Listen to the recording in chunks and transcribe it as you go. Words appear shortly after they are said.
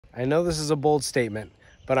I know this is a bold statement,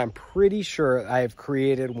 but I'm pretty sure I have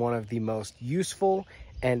created one of the most useful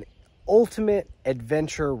and ultimate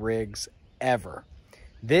adventure rigs ever.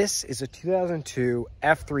 This is a 2002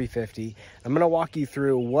 F-350. I'm going to walk you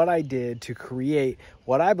through what I did to create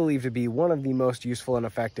what I believe to be one of the most useful and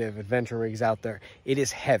effective adventure rigs out there. It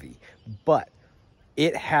is heavy, but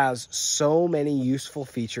it has so many useful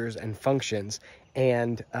features and functions,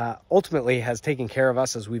 and ultimately has taken care of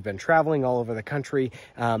us as we've been traveling all over the country,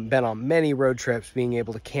 been on many road trips, being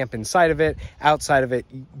able to camp inside of it, outside of it,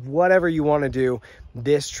 whatever you want to do.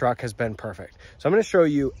 This truck has been perfect. So I'm going to show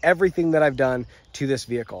you everything that I've done to this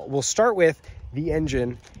vehicle. We'll start with the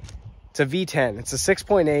engine. It's a V10. It's a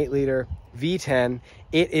 6.8 liter V10.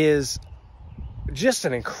 It is just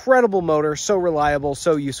an incredible motor, so reliable,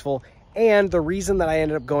 so useful. And the reason that I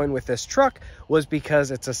ended up going with this truck was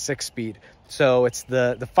because it's a 6-speed. So it's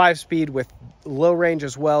the 5-speed with low range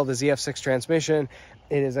as well, the ZF6 transmission.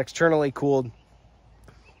 It is externally cooled,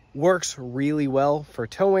 works really well for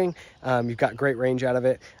towing. You've got great range out of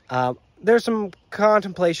it. There's some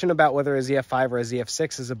contemplation about whether a ZF5 or a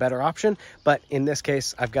ZF6 is a better option, but in this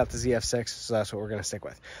case, I've got the ZF6, so that's what we're gonna stick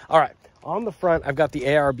with. All right. On the front, I've got the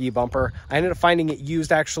ARB bumper. I ended up finding it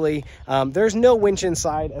used, actually. There's no winch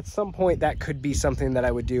inside. At some point, that could be something that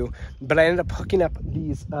I would do, but I ended up hooking up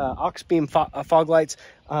these aux beam fog lights,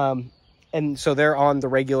 and so they're on the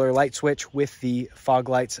regular light switch with the fog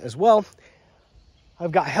lights as well.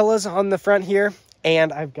 I've got Hellas on the front here,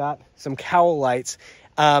 and I've got some cowl lights.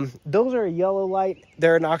 Those are a yellow light.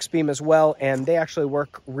 They're an aux beam as well, and they actually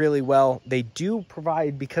work really well. They do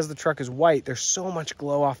provide, because the truck is white, there's so much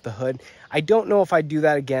glow off the hood. I don't know if I'd do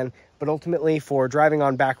that again, but ultimately for driving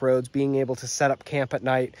on back roads, being able to set up camp at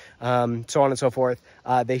night, so on and so forth,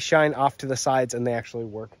 they shine off to the sides and they actually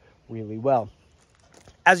work really well.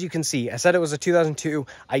 As you can see, I said it was a 2002.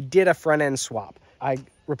 I did a front end swap. I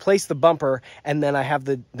replaced the bumper, and then I have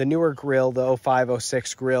the newer grill, the 05,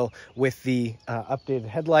 06 grill with the updated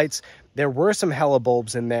headlights. There were some Hella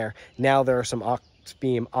bulbs in there. Now there are some aux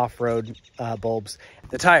beam off-road bulbs.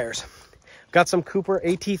 The tires. Got some Cooper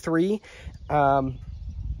AT3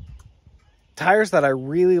 tires that I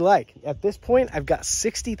really like. At this point, I've got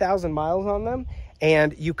 60,000 miles on them,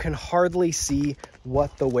 and you can hardly see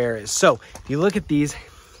what the wear is. So if you look at these,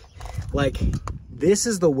 like, this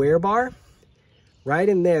is the wear bar right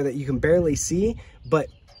in there that you can barely see, but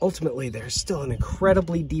ultimately there's still an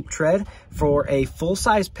incredibly deep tread for a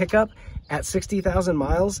full-size pickup at 60,000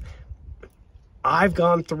 miles. I've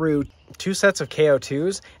gone through 2 sets of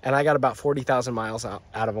KO2s, and I got about 40,000 miles out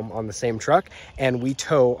of them on the same truck, and we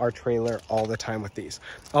tow our trailer all the time with these.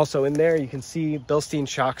 Also in there, you can see Bilstein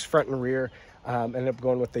shocks front and rear. Ended up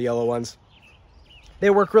going with the yellow ones. They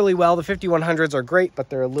work really well. The 5100s are great, but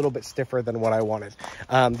they're a little bit stiffer than what I wanted.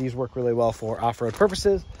 These work really well for off-road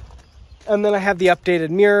purposes. And then I have the updated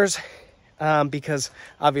mirrors because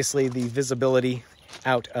obviously the visibility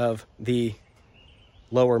out of the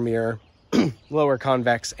lower mirror, lower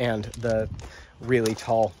convex, and the really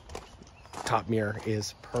tall top mirror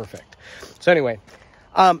is perfect. So anyway,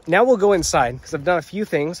 now we'll go inside because I've done a few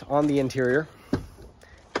things on the interior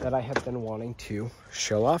that I have been wanting to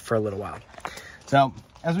show off for a little while. So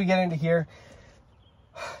as we get into here,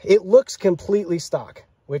 it looks completely stock,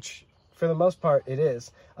 which for the most part it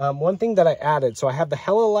is. One thing that I added, so I have the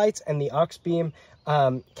Hella lights and the aux beam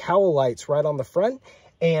cowl lights right on the front.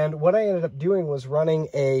 And what I ended up doing was running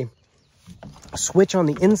a switch on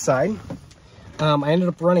the inside. I ended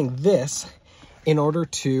up running this in order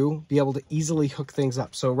to be able to easily hook things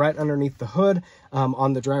up. So right underneath the hood,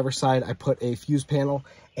 on the driver's side, I put a fuse panel,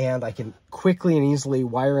 and I can quickly and easily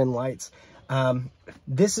wire in lights.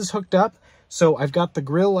 This is hooked up, so I've got the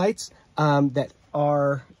grill lights that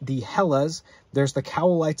are the Hellas. There's the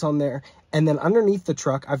cowl lights on there, and then underneath the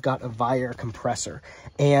truck, I've got a Vire compressor.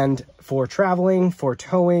 And for traveling, for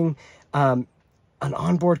towing, an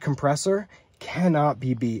onboard compressor cannot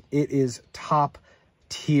be beat. It is top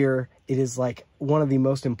tier. It is like one of the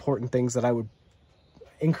most important things that I would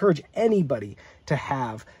encourage anybody to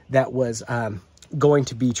have that was going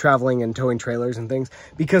to be traveling and towing trailers and things,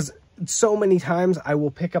 because so many times I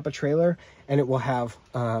will pick up a trailer and it will have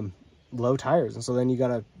low tires, and so then you got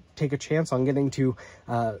to take a chance on getting to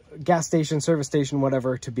gas station, service station,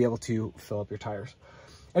 whatever, to be able to fill up your tires.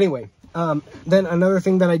 Anyway, then another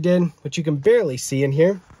thing that I did, which you can barely see in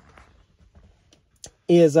here,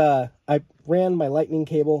 is I ran my lightning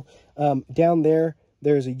cable down there.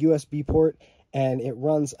 There's a USB port, and it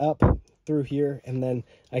runs up through here, and then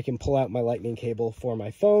I can pull out my lightning cable for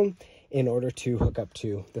my phone in order to hook up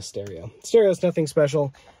to the stereo. Stereo is nothing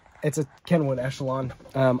special. It's a Kenwood Echelon.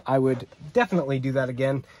 I would definitely do that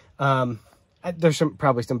again. There's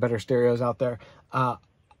probably some better stereos out there. All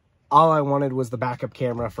I wanted was the backup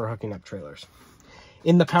camera for hooking up trailers.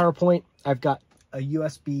 In the PowerPoint, I've got a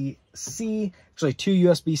USB-C, actually 2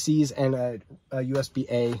 USB-Cs and a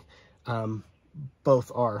USB-A.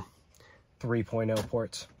 Both are 3.0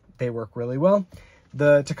 ports. They work really well.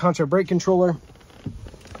 The Takanto brake controller,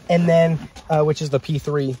 and then, which is the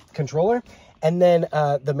P3 controller, and then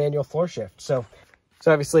the manual floor shift. So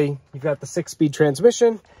obviously you've got the 6-speed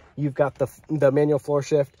transmission, you've got the manual floor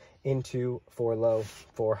shift into 4 low,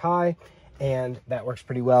 4 high, and that works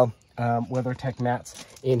pretty well. WeatherTech mats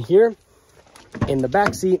in here. In the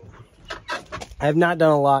back seat, I have not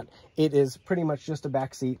done a lot. It is pretty much just a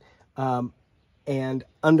back seat. And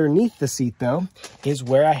underneath the seat, though, is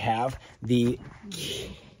where I have the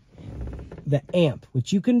amp,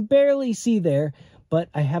 which you can barely see there, but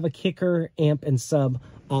I have a kicker, amp, and sub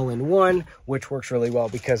all in one, which works really well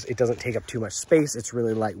because it doesn't take up too much space. It's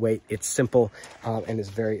really lightweight, it's simple, and is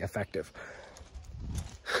very effective.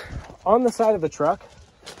 On the side of the truck,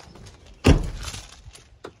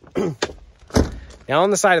 now on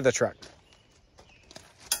the side of the truck,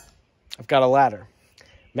 I've got a ladder,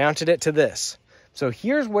 mounted it to this. So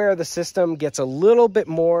here's where the system gets a little bit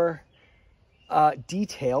more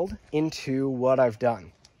detailed into what I've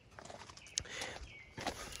done.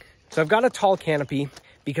 So I've got a tall canopy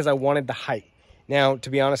because I wanted the height. Now, to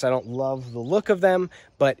be honest, I don't love the look of them,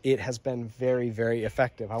 but it has been very, very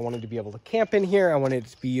effective. I wanted to be able to camp in here. I wanted it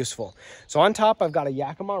to be useful. So on top, I've got a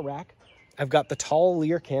Yakima rack. I've got the tall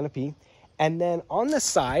Lear canopy. And then on the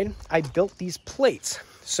side, I built these plates.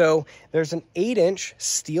 So there's an 8-inch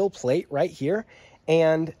steel plate right here.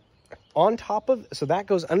 And on top of, so that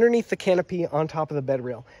goes underneath the canopy on top of the bed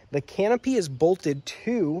rail. The canopy is bolted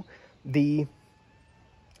to the,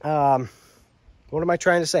 what am I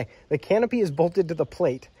trying to say? The canopy is bolted to the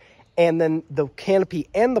plate, and then the canopy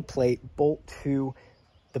and the plate bolt to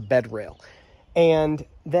the bed rail. And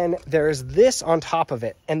then there's this on top of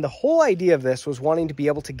it. And the whole idea of this was wanting to be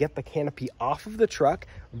able to get the canopy off of the truck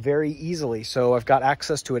very easily. So I've got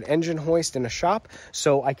access to an engine hoist in a shop,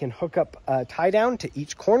 so I can hook up a tie down to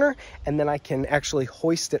each corner, and then I can actually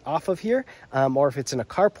hoist it off of here. Or if it's in a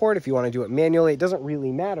carport, if you want to do it manually, it doesn't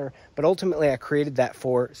really matter. But ultimately, I created that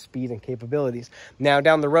for speed and capabilities. Now,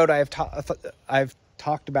 down the road, I've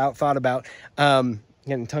thought about,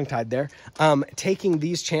 getting tongue-tied there, taking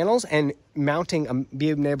these channels and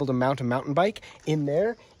being able to mount a mountain bike in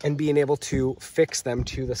there and being able to fix them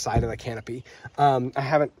to the side of the canopy. I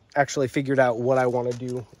haven't actually figured out what I want to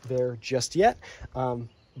do there just yet,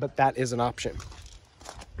 but that is an option.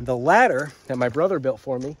 The ladder that my brother built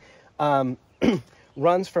for me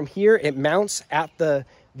runs from here. It mounts at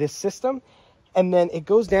this system, and then it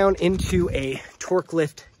goes down into a torque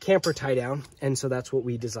lift camper tie down, and so that's what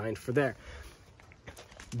we designed for there.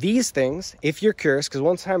 These things, if you're curious, because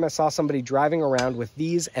one time I saw somebody driving around with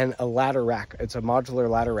these and a ladder rack. It's a modular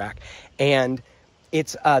ladder rack, and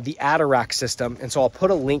it's the Adarack system. And so I'll put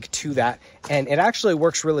a link to that, and it actually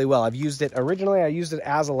works really well. I've used it originally. I used it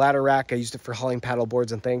as a ladder rack. I used it for hauling paddle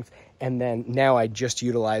boards and things. And then now I just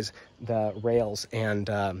utilize the rails and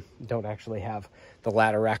don't actually have the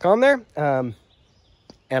ladder rack on there. And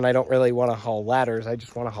I don't really want to haul ladders. I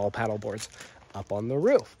just want to haul paddle boards up on the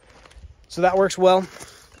roof. So that works well.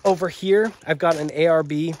 Over here, I've got an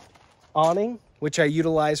ARB awning, which I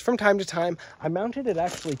utilize from time to time. I mounted it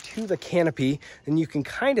actually to the canopy, and you can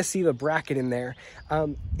kind of see the bracket in there.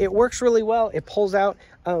 It works really well. It pulls out.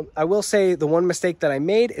 I will say the one mistake that I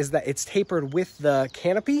made is that it's tapered with the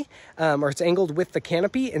canopy, or it's angled with the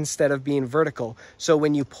canopy instead of being vertical. So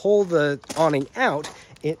when you pull the awning out,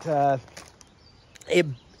 it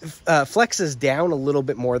flexes down a little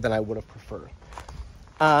bit more than I would have preferred.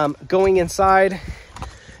 Going inside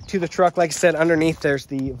to the truck, like I said, underneath there's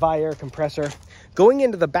the Viair compressor. Going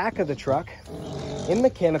into the back of the truck, in the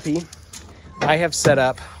canopy, I have set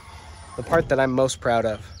up the part that I'm most proud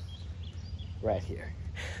of right here.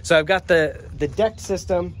 So I've got the deck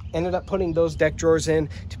system, ended up putting those deck drawers in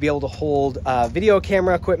to be able to hold video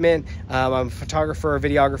camera equipment. I'm a photographer, a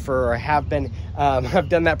videographer, or I have been. I've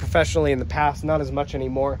done that professionally in the past, not as much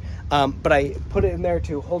anymore. But I put it in there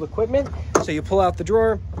to hold equipment. So you pull out the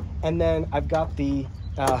drawer, and then I've got the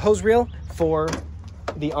hose reel for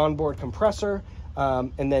the onboard compressor,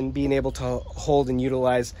 and then being able to hold and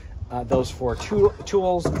utilize those for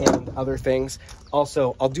tools and other things.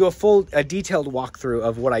 Also, I'll do a detailed walkthrough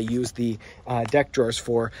of what I use the deck drawers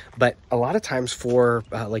for, but a lot of times for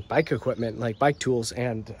like bike equipment, like bike tools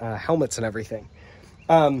and helmets and everything.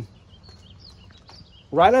 Right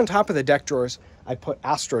on top of the deck drawers, I put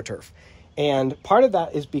AstroTurf. And part of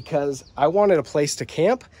that is because I wanted a place to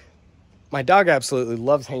camp my dog absolutely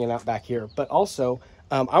loves hanging out back here, but also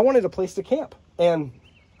I wanted a place to camp. And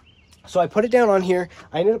so I put it down on here.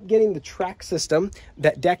 I ended up getting the track system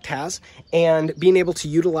that Decked has and being able to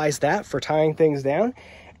utilize that for tying things down.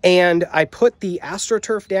 And I put the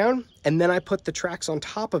AstroTurf down, and then I put the tracks on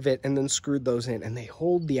top of it and then screwed those in, and they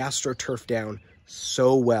hold the AstroTurf down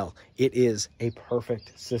so well. It is a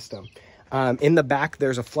perfect system. In the back,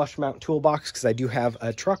 there's a flush mount toolbox because I do have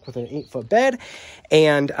a truck with an 8-foot bed,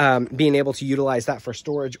 and being able to utilize that for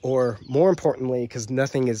storage, or more importantly, because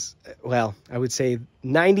nothing is, well, I would say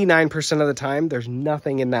 99% of the time, there's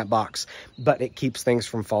nothing in that box, but it keeps things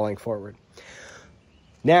from falling forward.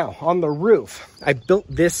 Now, on the roof, I built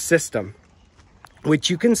this system,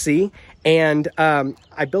 which you can see, and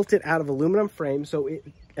I built it out of aluminum frame, so it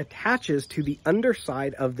attaches to the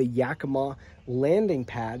underside of the Yakima landing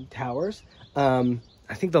pad towers. I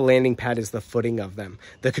think the landing pad is the footing of them.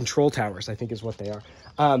 The control towers, I think, is what they are.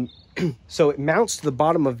 So it mounts to the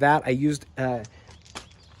bottom of that. I used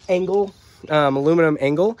aluminum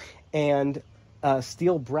angle and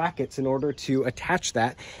steel brackets in order to attach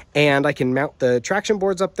that, and I can mount the traction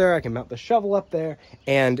boards up there, I can mount the shovel up there,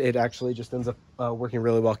 and it actually just ends up working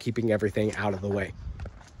really well, keeping everything out of the way.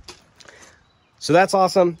 So that's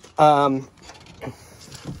awesome. So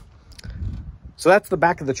that's the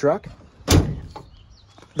back of the truck.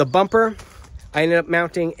 The bumper, I ended up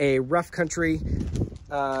mounting a rough country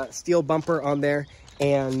steel bumper on there,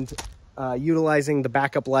 and utilizing the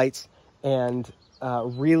backup lights, and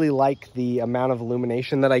really like the amount of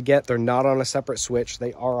illumination that I get. They're not on a separate switch,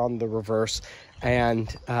 they are on the reverse,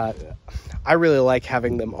 and I really like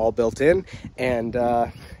having them all built in, and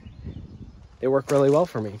they work really well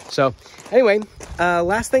for me. So anyway,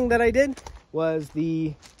 last thing that I did was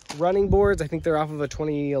the running boards. I think they're off of a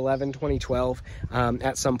 2011, 2012.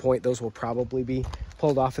 At some point, those will probably be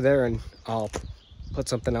pulled off of there, and I'll put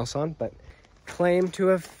something else on, but claim to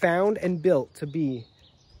have found and built to be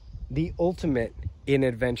the ultimate in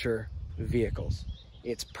adventure vehicles.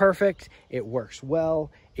 It's perfect, it works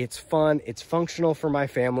well, it's fun, it's functional for my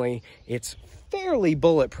family, it's fairly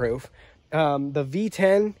bulletproof. The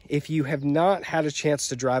V10, if you have not had a chance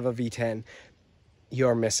to drive a V10,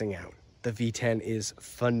 you're missing out. The V10 is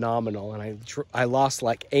phenomenal, and I lost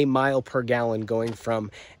like a mile per gallon going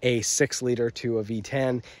from a 6-liter to a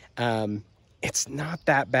V10. It's not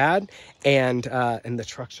that bad, and the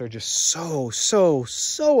trucks are just so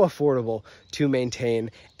affordable to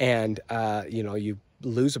maintain, and you know, you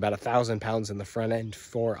lose about 1,000 pounds in the front end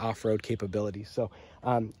for off-road capabilities. So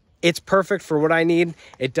it's perfect for what I need.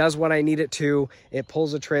 It does what I need it to. It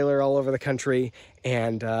pulls a trailer all over the country,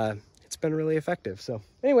 and it's been really effective. So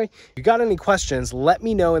anyway, if you got any questions, let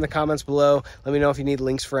me know in the comments below. Let me know if you need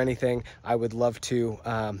links for anything. I would love to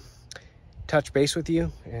touch base with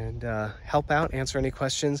you and help out, answer any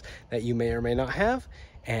questions that you may or may not have,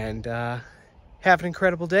 and have an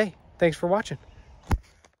incredible day. Thanks for watching.